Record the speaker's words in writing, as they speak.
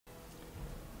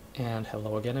And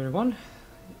hello again, everyone.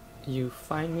 You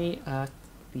find me at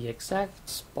the exact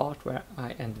spot where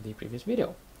I ended the previous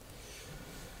video.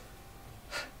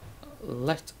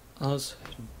 Let us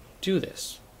do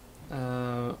this. Is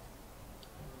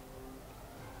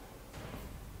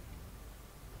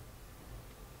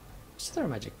there a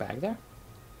magic bag there?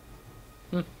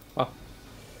 Well.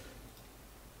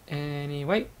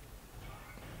 Anyway.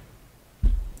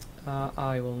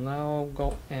 I will now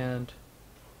go and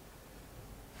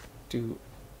do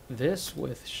this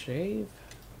with Shave.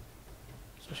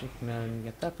 So she can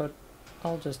get that, but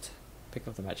I'll just pick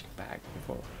up the magic bag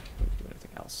before we do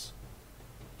anything else.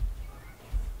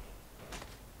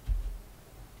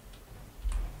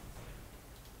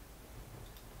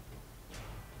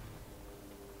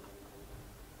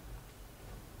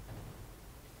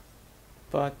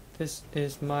 But this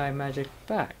is my magic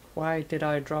bag. Why did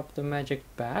I drop the magic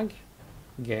bag?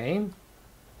 Game?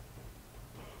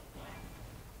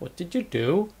 What did you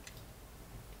do?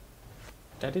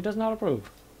 Daddy does not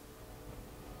approve.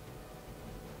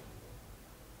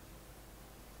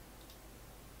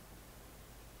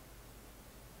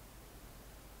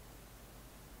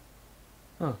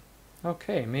 Huh.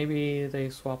 Okay, maybe they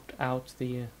swapped out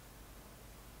the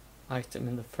item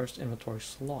in the first inventory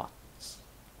slots.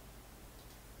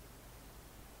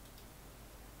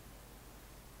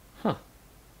 Huh.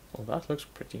 Well, that looks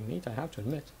pretty neat, I have to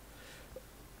admit.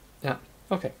 Yeah,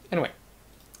 okay, anyway.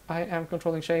 I am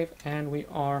controlling Shave, and we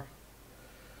are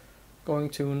going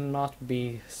to not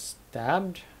be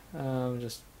stabbed.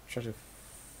 Just try to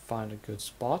find a good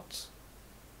spot.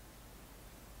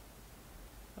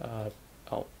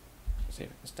 I'll see if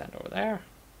I can stand over there.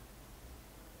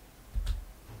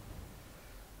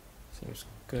 Seems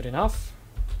good enough.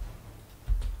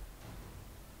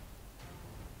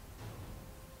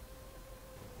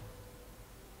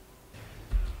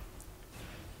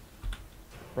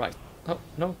 Right. Oh,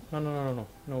 no, no, no, no,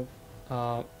 no,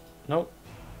 no. No.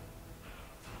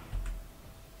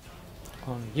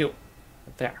 On you.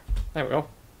 There. There we go.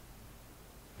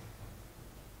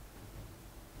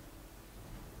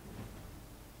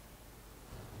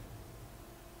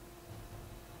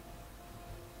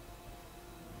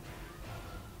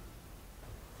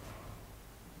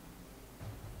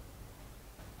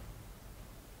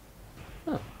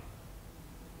 Huh.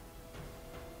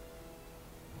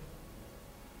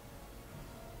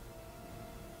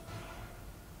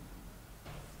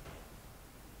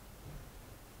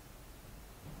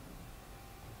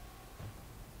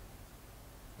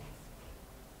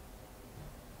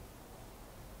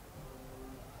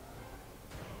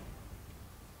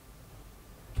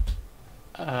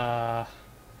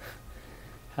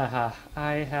 Haha,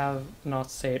 I have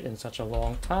not saved in such a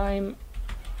long time.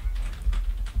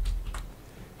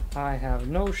 I have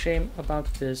no shame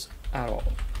about this at all.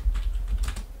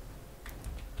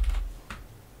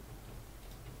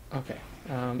 Okay,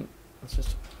 let's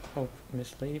just hope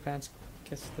Miss Ladypants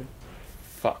gets the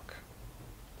fuck.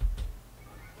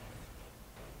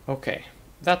 Okay,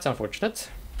 that's unfortunate.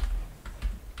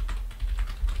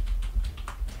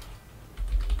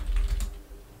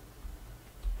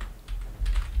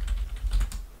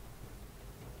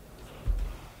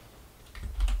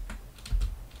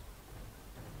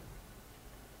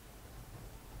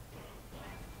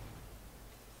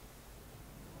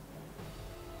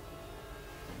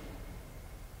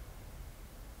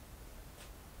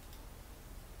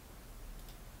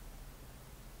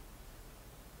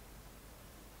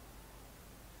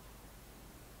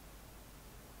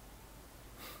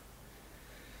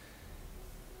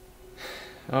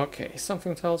 Okay,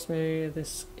 something tells me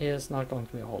this is not going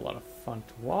to be a whole lot of fun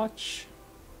to watch.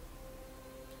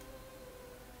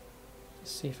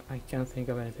 Let's see if I can think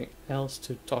of anything else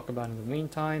to talk about in the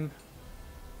meantime.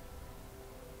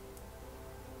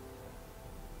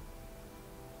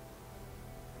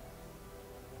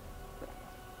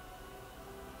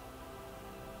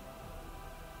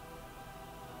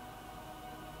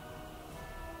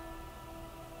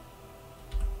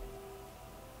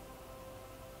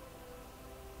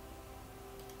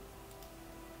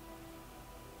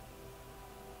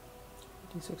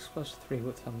 D6+3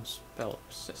 with some spell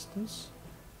resistance.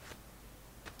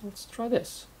 Let's try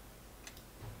this.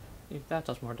 If that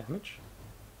does more damage.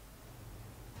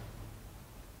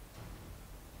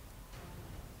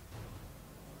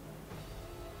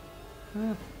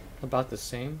 About the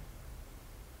same.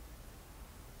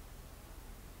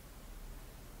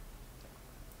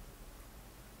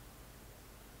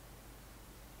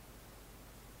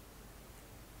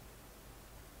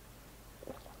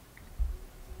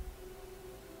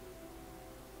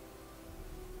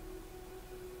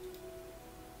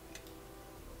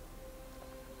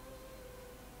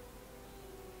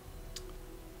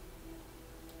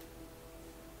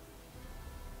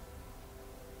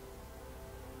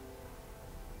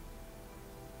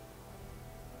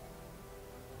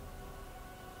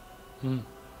 Hmm.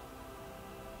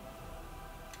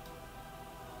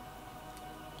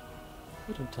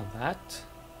 Could have done that.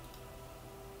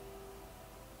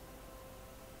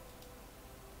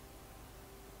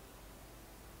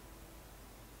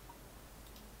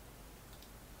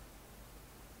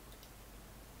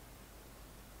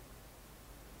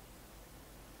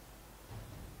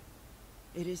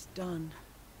 It is done.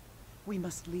 We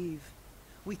must leave.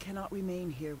 We cannot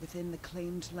remain here within the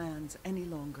claimed lands any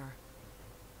longer.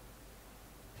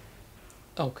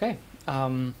 Okay.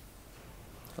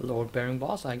 Lord Bearing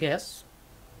Boss, I guess.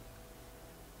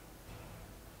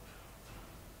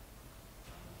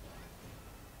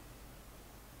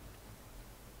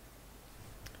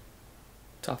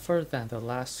 Tougher than the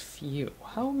last few.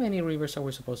 How many Reavers are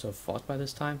we supposed to have fought by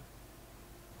this time?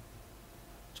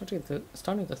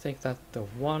 Starting to think that the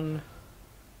one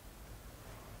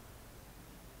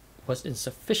was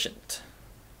insufficient.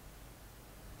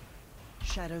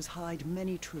 Shadows hide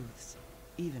many truths,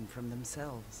 even from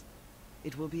themselves.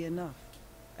 It will be enough,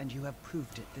 and you have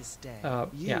proved it this day.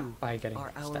 Yeah, by getting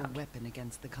are our stabbed. weapon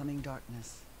against the coming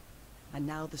darkness. And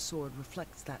now the sword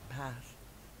reflects that path.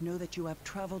 Know that you have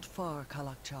traveled far,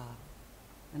 Kalakcha,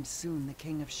 and soon the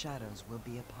King of Shadows will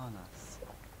be upon us.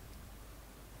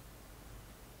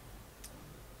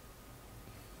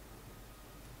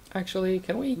 Actually,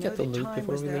 can we get the loot before we Time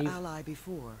was leave? their ally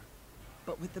before,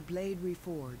 but with the blade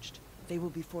reforged, they will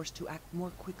be forced to act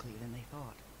more quickly than they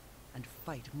thought, and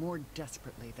fight more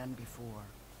desperately than before.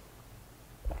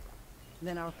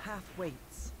 Then our path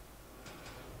waits.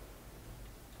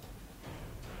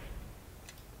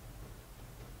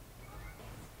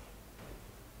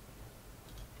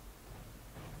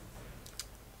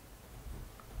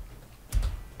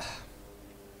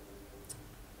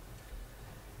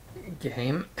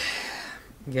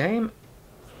 Game,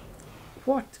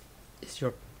 what is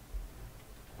your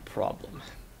problem?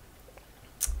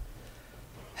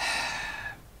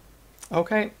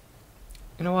 Okay,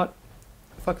 you know what?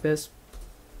 Fuck this.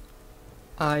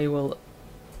 I will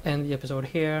end the episode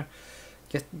here,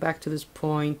 get back to this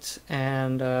point,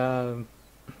 and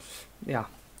yeah,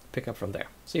 pick up from there.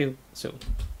 See you soon.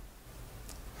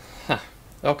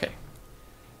 Okay.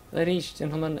 Ladies,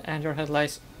 gentlemen, and your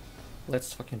headlights,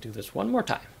 let's fucking do this one more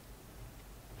time.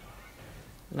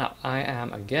 Now, I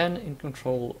am again in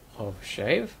control of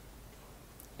Shave,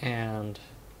 and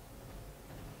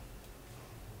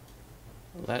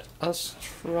let us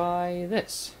try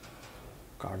this.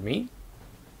 Guard me.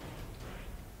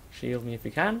 Shield me if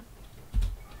you can.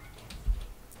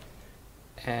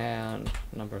 And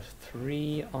number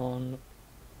 3 on...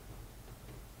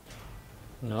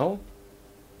 No.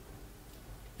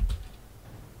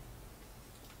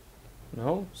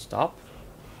 No, stop.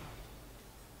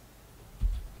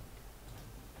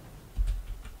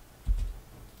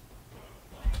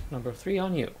 Number 3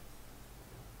 on you.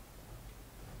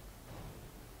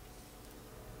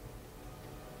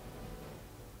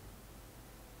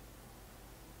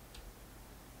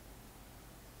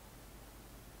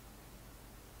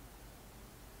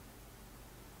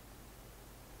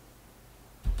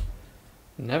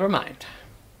 Never mind.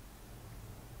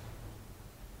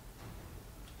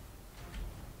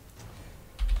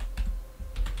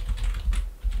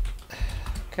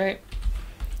 Okay,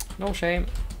 no shame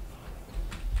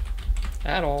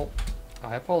at all.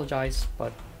 I apologize,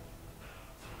 but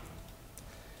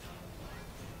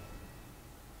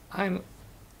I'm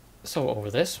so over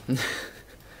this.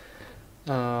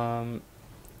 I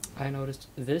noticed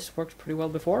this worked pretty well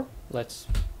before. Let's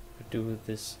do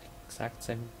this exact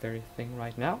same very thing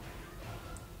right now.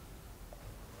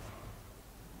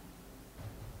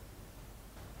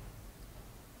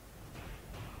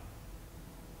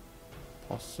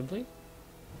 Possibly.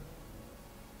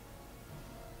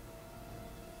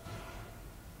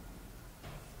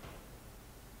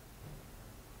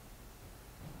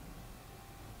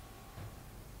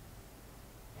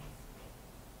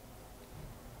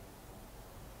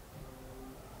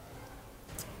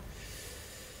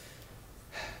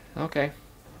 Okay.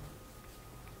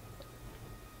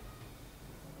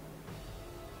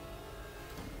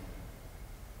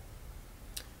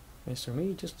 Mr.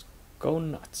 Me, just go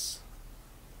nuts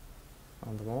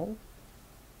on them all.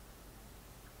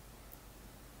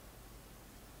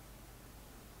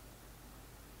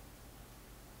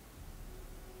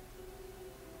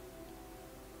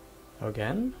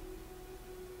 Again?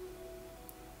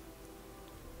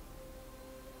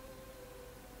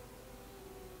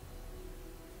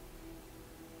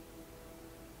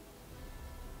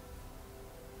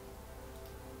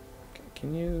 Okay,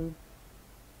 can you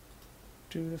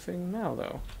do the thing now,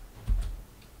 though?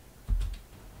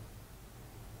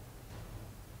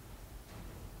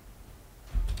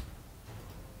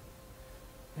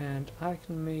 And I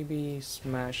can maybe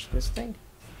smash this thing.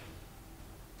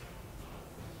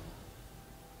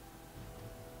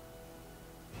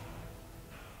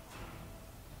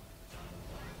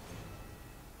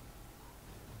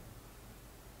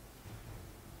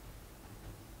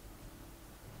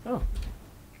 Oh,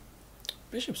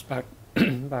 Bishop's back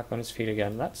back on his feet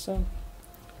again. That's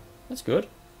good.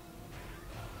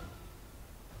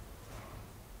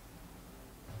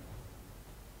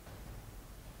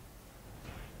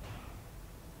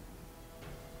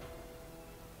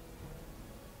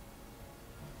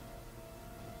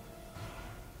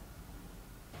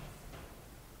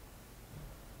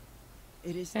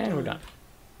 It is And we're done.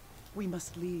 We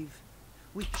must leave.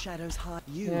 We shadows hide.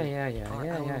 You Yeah, are yeah, our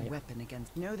yeah. weapon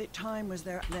against. Know that time was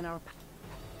there, then our.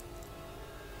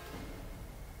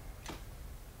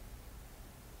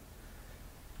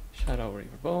 Shadow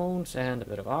Reaver bones and a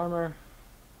bit of armor.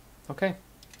 Okay.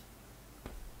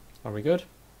 Are we good?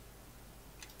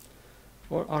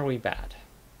 Or are we bad?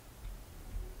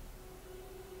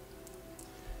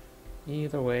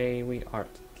 Either way, we are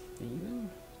leaving.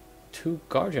 2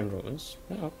 Guardian runes.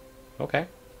 Oh, okay.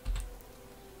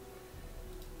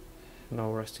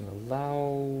 No resting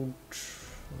allowed.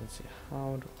 Let's see,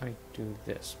 how do I do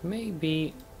this?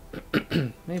 Maybe,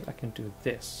 maybe I can do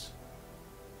this.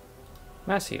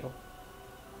 Mass heal.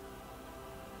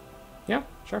 Yeah,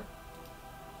 sure.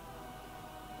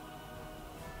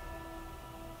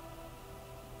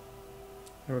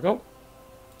 There we go.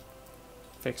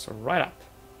 Fix her right up.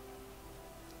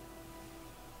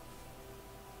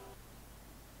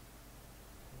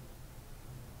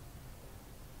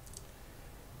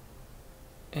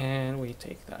 And we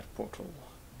take that portal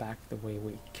back the way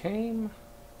we came.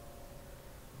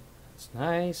 That's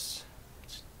nice.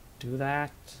 Let's do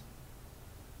that.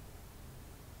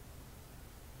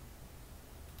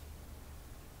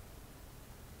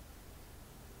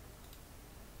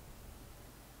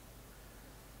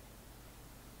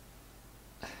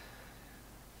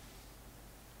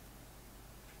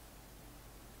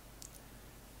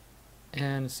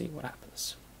 And see what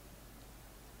happens.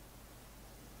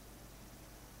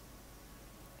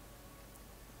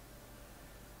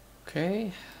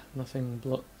 Okay, nothing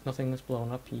is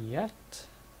blown up yet.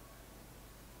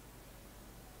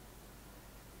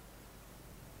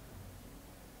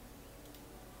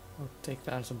 I'll take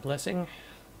that as a blessing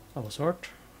of a sort.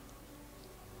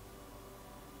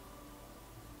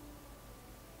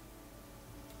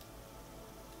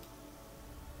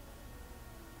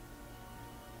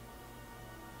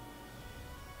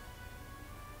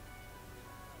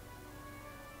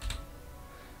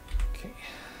 Okay.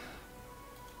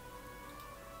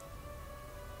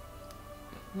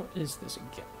 What is this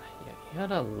again? Yeah, he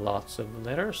had lots of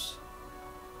letters.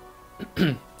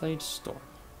 Played Storm.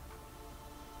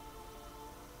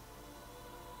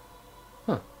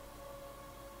 Huh.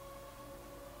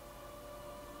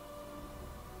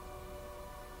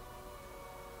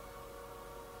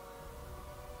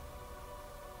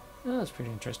 Oh, that's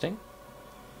pretty interesting.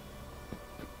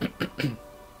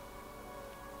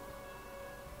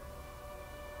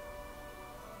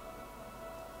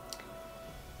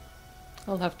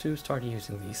 I'll have to start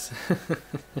using these.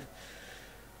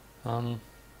 One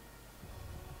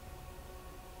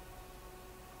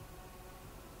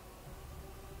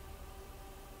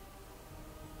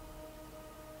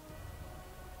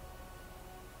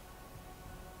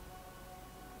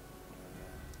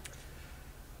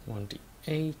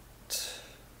D8.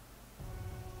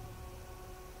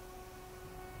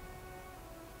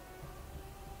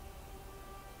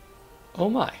 Oh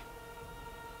my.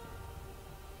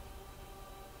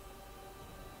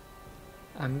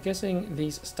 I'm guessing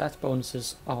these stat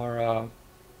bonuses are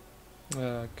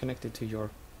connected to your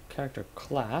character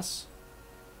class.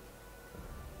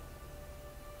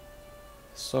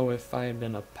 So if I had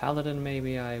been a paladin,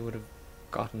 maybe I would have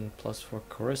gotten +4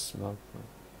 charisma.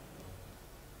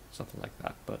 Something like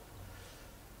that, but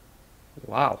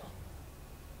wow.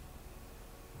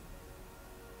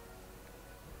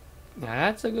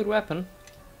 That's a good weapon.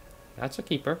 That's a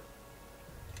keeper.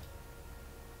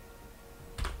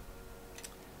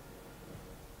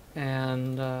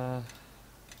 And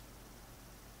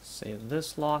save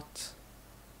this lot.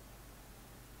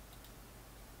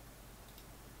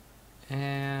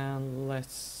 And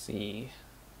let's see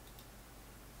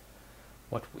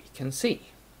what we can see.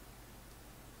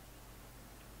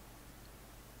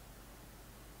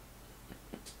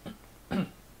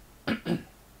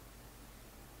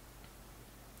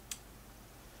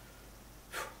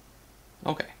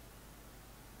 Okay.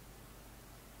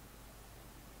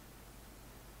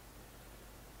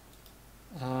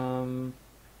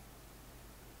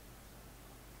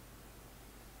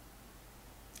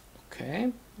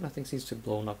 Okay, nothing seems to have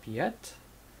blown up yet.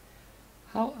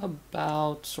 How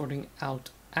about sorting out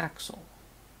Axel?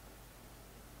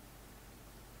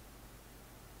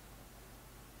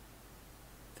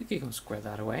 I think you can square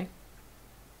that away.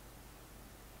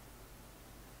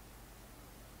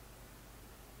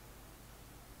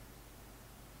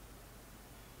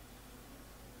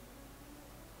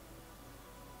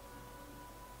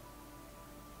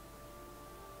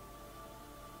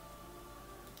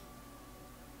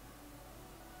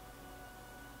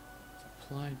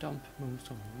 Supply dump moves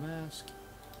on the mask.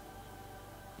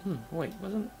 Wait,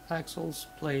 wasn't Axel's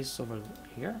place over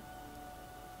here?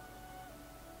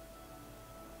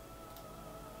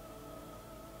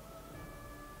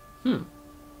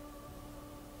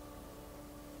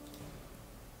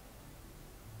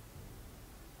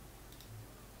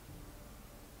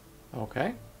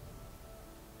 Okay.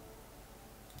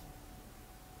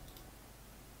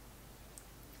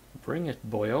 Bring it,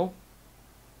 boyo.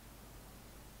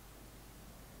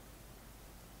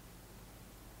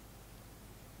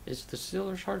 Is the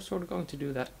Silver Shard Sword going to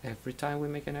do that every time we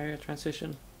make an area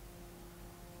transition?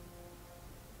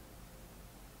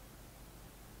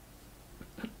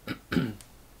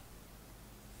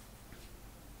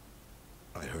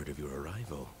 I heard of your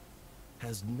arrival.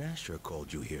 Has Nasher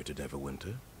called you here to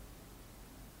Neverwinter?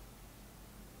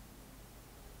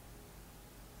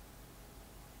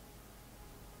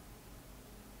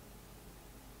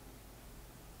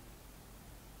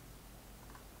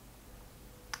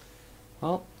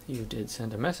 Well, you did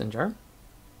send a messenger.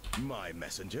 My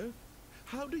messenger?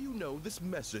 How do you know this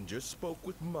messenger spoke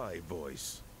with my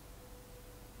voice?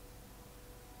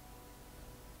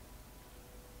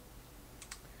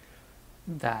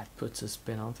 That puts a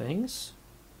spin on things.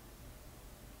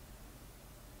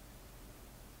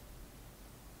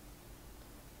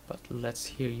 But let's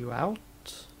hear you out.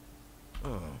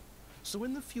 Oh, so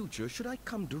in the future, should I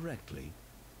come directly?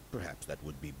 Perhaps that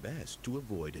would be best to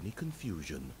avoid any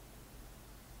confusion.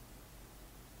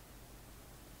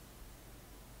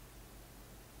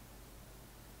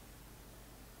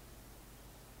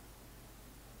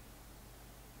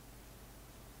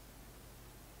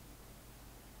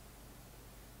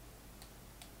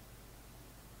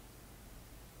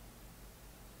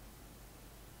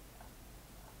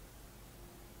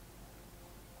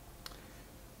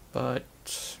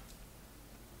 But,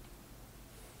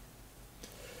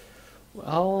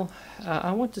 well,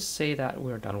 I want to say that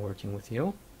we're done working with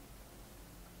you.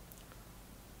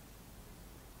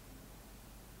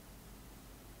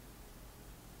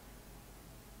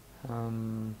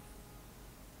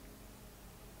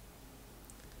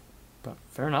 But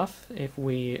fair enough. If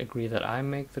we agree that I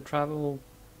make the travel,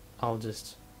 I'll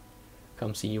just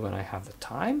come see you when I have the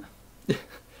time.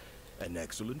 An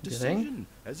excellent You think? decision,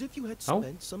 as if you had Oh.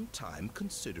 spent some time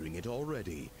considering it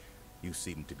already. You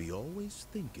seem to be always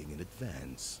thinking in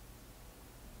advance.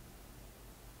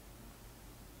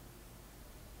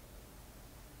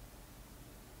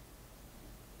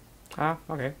 Ah,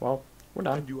 okay, well, we're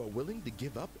done. And you are willing to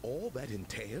give up all that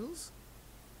entails?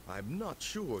 I'm not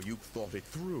sure you've thought it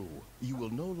through. You will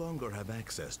no longer have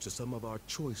access to some of our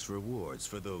choice rewards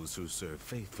for those who serve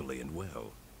faithfully and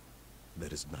well.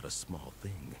 That is not a small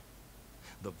thing.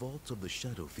 The vaults of the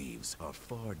Shadow Thieves are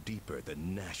far deeper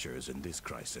than Nasher's in this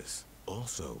crisis.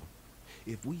 Also,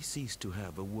 if we cease to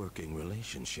have a working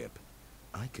relationship,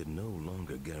 I can no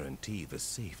longer guarantee the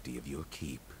safety of your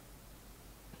keep.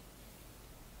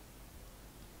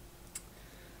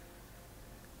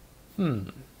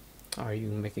 Are you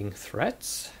making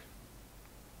threats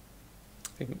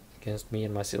against me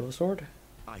and my silver sword?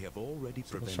 I have already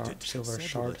Silver prevented silver several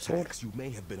shard sword? attacks you may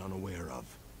have been unaware of.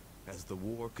 As the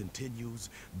war continues,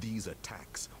 these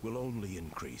attacks will only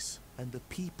increase. And the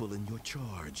people in your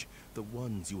charge, the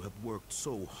ones you have worked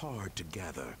so hard to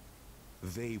gather,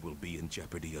 they will be in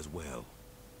jeopardy as well.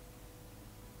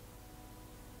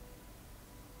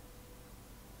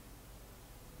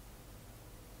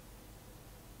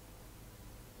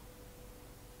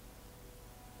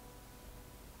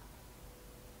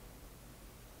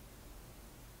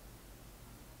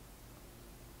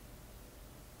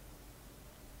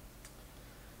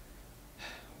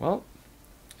 Well,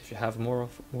 if you have moral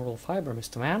fiber,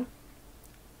 Mr. Man,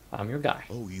 I'm your guy.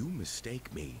 Oh, you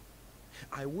mistake me.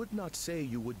 I would not say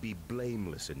you would be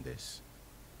blameless in this.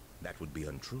 That would be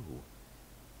untrue.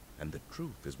 And the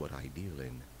truth is what I deal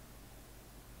in.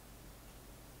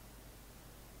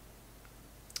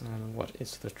 And what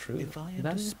is the truth, If I am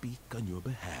then? to speak on your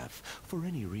behalf, for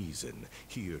any reason,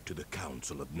 here to the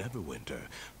Council of Neverwinter,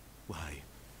 why,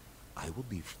 I will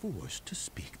be forced to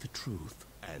speak the truth.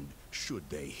 And should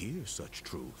they hear such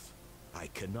truth, I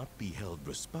cannot be held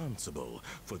responsible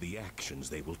for the actions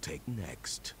they will take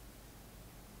next.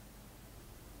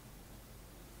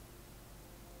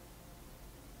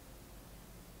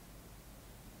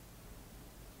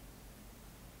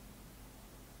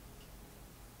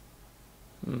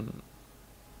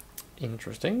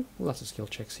 Interesting. Lots of skill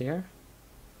checks here.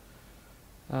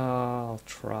 I'll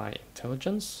try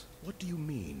intelligence. What do you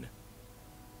mean?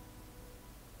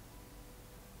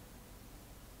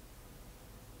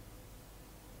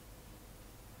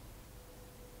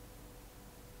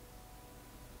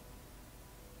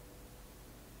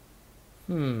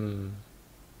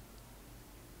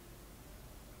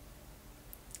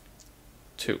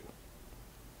 Two.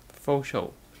 Faux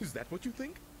show. Is that what you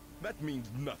think? That means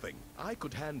nothing. I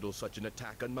could handle such an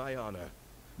attack on my honor.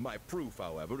 My proof,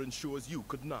 however, ensures you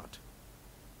could not.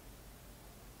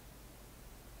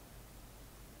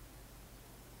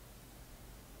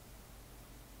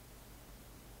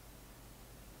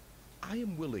 I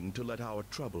am willing to let our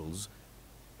troubles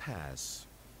pass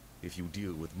if you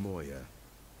deal with Moya.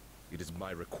 It is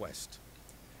my request.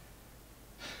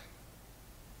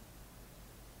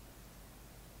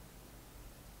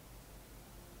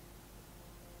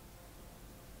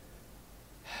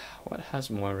 What has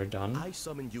Moira done? I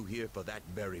summoned you here for that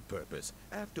very purpose.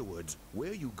 Afterwards,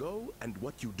 where you go and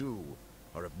what you do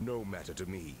are of no matter to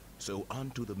me. So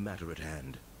on to the matter at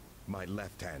hand. My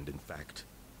left hand, in fact.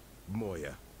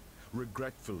 Moya.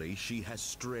 Regretfully, she has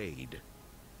strayed,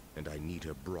 and I need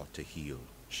her brought to heel.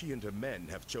 She and her men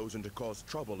have chosen to cause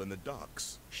trouble in the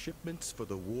docks. Shipments for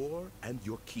the war and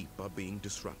your keep are being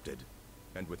disrupted.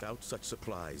 And without such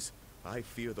supplies, I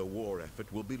fear the war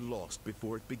effort will be lost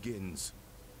before it begins.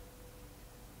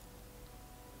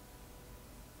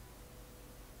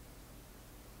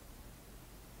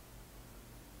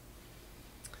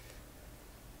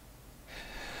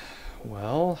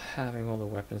 Well, having all the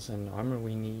weapons and armor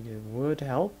we needed would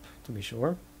help, to be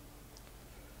sure.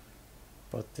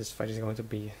 But this fight is going to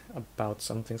be about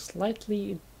something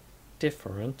slightly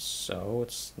different, so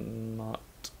it's not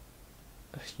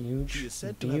a huge She is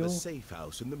said deal. to have a safe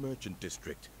house in the merchant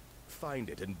district. Find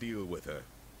it and deal with her.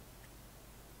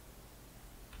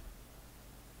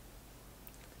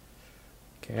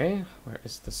 Okay, where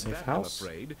is the safe That, house? I'm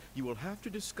afraid, you will have to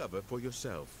discover for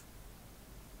yourself.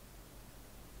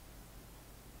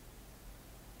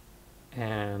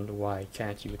 And why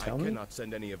can't you tell I me? cannot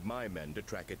send any of my men to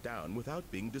track it down without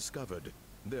being discovered.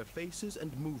 Their faces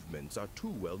and movements are too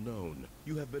well known.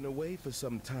 You have been away for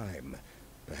some time.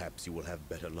 Perhaps you will have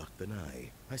better luck than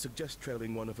I suggest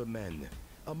trailing one of her men.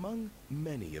 Among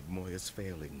many of Moya's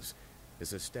failings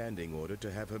is a standing order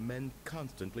to have her men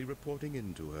constantly reporting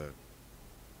in to her.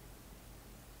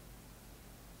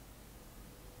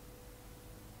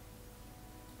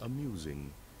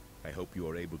 Amusing. I hope you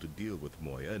are able to deal with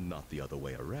Moya and not the other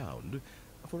way around,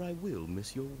 for I will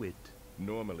miss your wit.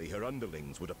 Normally her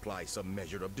underlings would apply some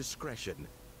measure of discretion,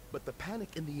 but the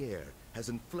panic in the air has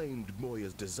inflamed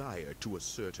Moya's desire to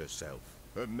assert herself.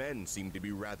 Her men seem to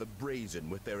be rather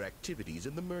brazen with their activities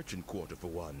in the merchant quarter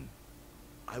for one.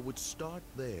 I would start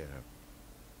there.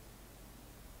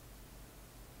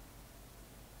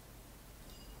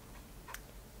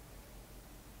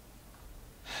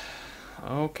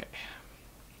 Okay.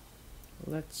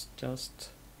 Let's just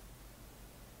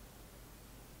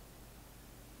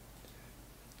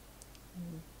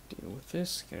deal with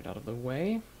this, get it out of the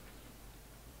way.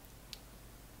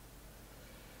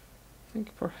 I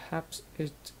think perhaps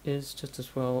it is just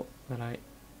as well that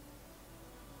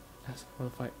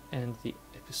if I end the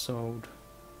episode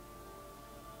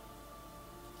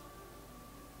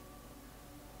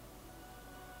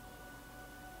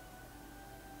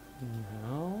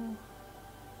now,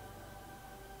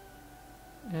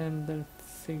 and then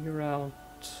figure out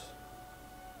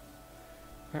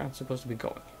where I'm supposed to be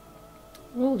going.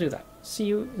 We'll do that. See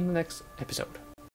you in the next episode.